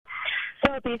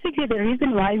So basically, the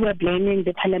reason why we're blaming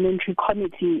the parliamentary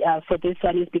committee for this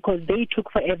one is because they took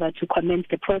forever to commence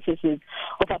the processes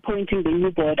of appointing the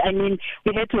new board. I mean,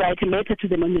 we had to write a letter to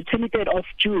them on the 23rd of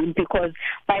June because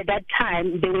by that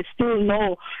time there were still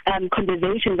no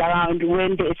conversations around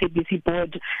when the SABC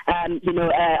board,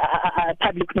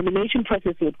 public nomination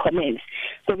process would commence.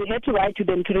 So we had to write to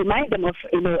them to remind them of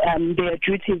their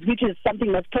duties, which is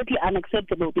something that's totally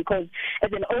unacceptable because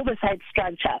as an oversight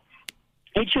structure,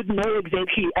 it should know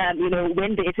exactly,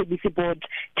 when the SABC board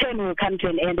term will come to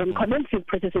an end and commence these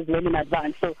processes well in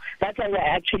advance. So that's why we're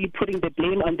actually putting the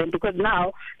blame on them because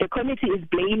now the committee is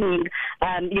blaming,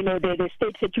 the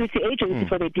State Security Agency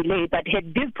for the delay. But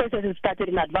had these processes started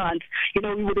in advance,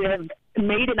 we would have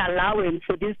made an allowance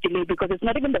for this delay because it's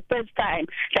not even the first time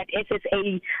that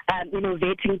SSA,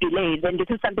 vetting delays, and this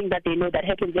is something that they know that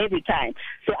happens every time.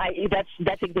 So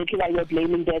that's exactly why we're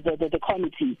blaming the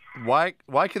committee. Why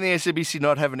can the SABC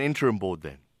not have an interim board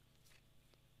then?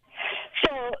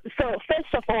 So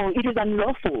first of all, it is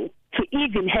unlawful to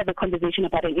even have a conversation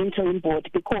about an interim board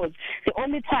because the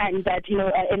only time that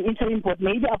an interim board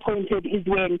may be appointed is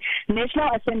when National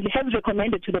Assembly has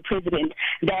recommended to the president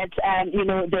that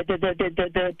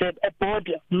the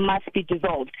board must be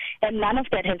dissolved, and none of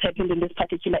that has happened in this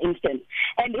particular instance.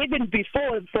 And even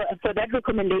before for that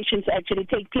recommendation to actually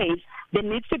take place, there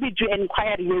needs to be due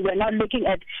inquiry. We're now looking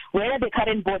at whether the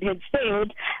current board has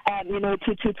failed,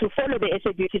 to follow the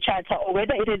SABC charter, or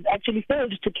whether it has actually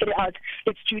failed to carry out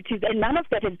its duties. And none of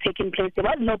that has taken place. There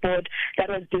was no board that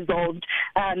was dissolved.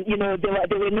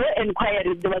 There were no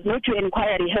inquiries. There was no due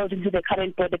inquiry held into the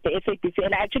current board at the SABC.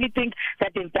 And I actually think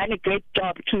that they've done a great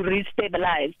job to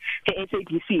restabilize the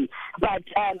SABC. But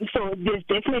so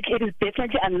it is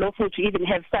definitely unlawful to even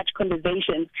have such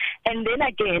conversations. And then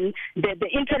again, the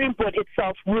interim board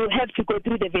itself will have to go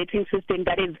through the vetting system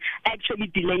that is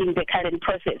actually delaying the current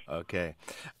process. Okay.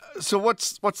 So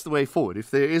what's the way forward?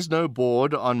 If there is no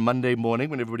board on Monday morning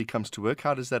when everybody comes to work,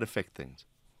 how does that affect things?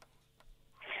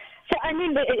 So, I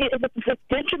mean, it's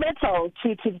detrimental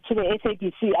to the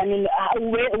SABC. I mean,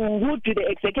 who do the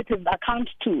executives account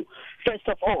to, first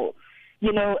of all?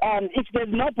 If there's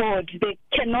no board, they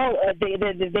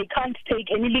can't take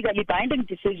any legally binding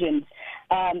decisions.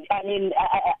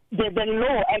 The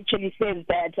law actually says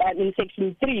that in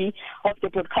Section 3 of the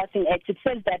Broadcasting Act, it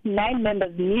says that 9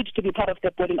 members need to be part of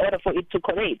the board in order for it to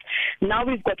correct. Now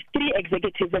we've got 3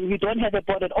 executives and we don't have a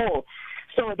board at all.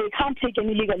 So they can't take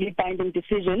any legally binding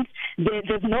decisions.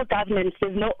 There's no governance,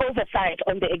 there's no oversight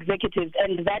on the executives,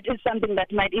 and that is something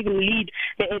that might even lead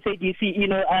the SABC,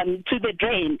 to the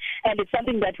drain. And it's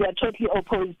something that we are totally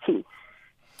opposed to.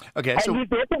 Okay, and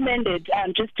we've recommended,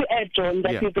 just to add, John,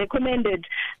 that we've recommended,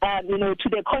 to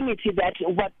the committee that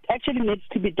what actually needs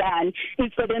to be done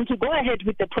is for them to go ahead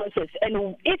with the process.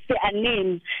 And if there are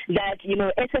names that,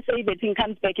 SSA vetting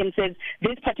comes back and says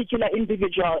this particular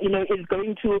individual, is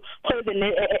going to pose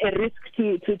a risk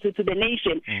to the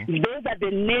nation, those are the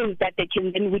names that they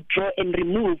can then withdraw and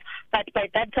remove. But by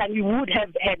that time, you would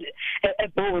have had a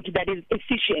board that is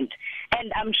efficient.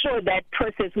 And I'm sure that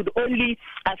process would only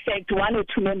affect 1 or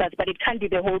 2 members, but it can't be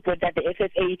the whole board that the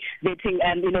SSA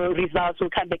vetting results will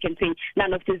come back and say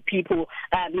none of these people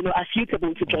are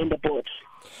suitable to join the board.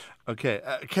 Okay.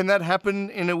 Can that happen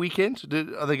in a weekend?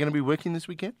 Are they going to be working this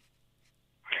weekend?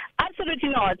 Absolutely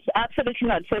not. Absolutely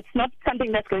not. So it's not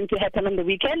something that's going to happen on the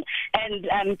weekend.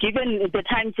 And given the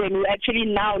time frame, we actually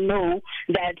now know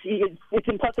that it's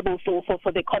impossible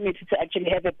for the committee to actually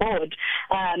have a board.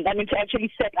 To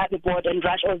actually set up a board and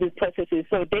rush all these processes.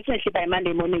 So definitely by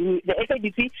Monday morning, the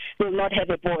SABC will not have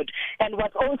a board. And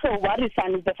what's also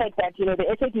worrisome is the fact that, the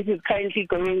SABC is currently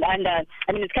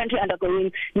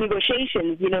undergoing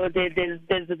negotiations.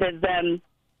 There's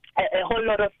a whole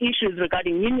lot of issues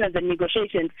regarding unions and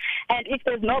negotiations. And if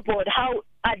there's no board, how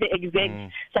are the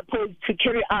execs supposed to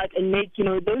carry out and make,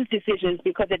 those decisions?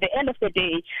 Because at the end of the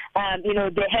day,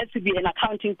 there has to be an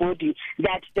accounting body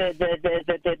that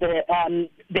the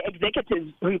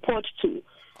executives report to.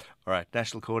 All right.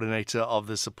 National Coordinator of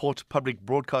the Support Public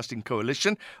Broadcasting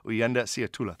Coalition, Uyanda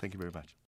Siyatula. Thank you very much.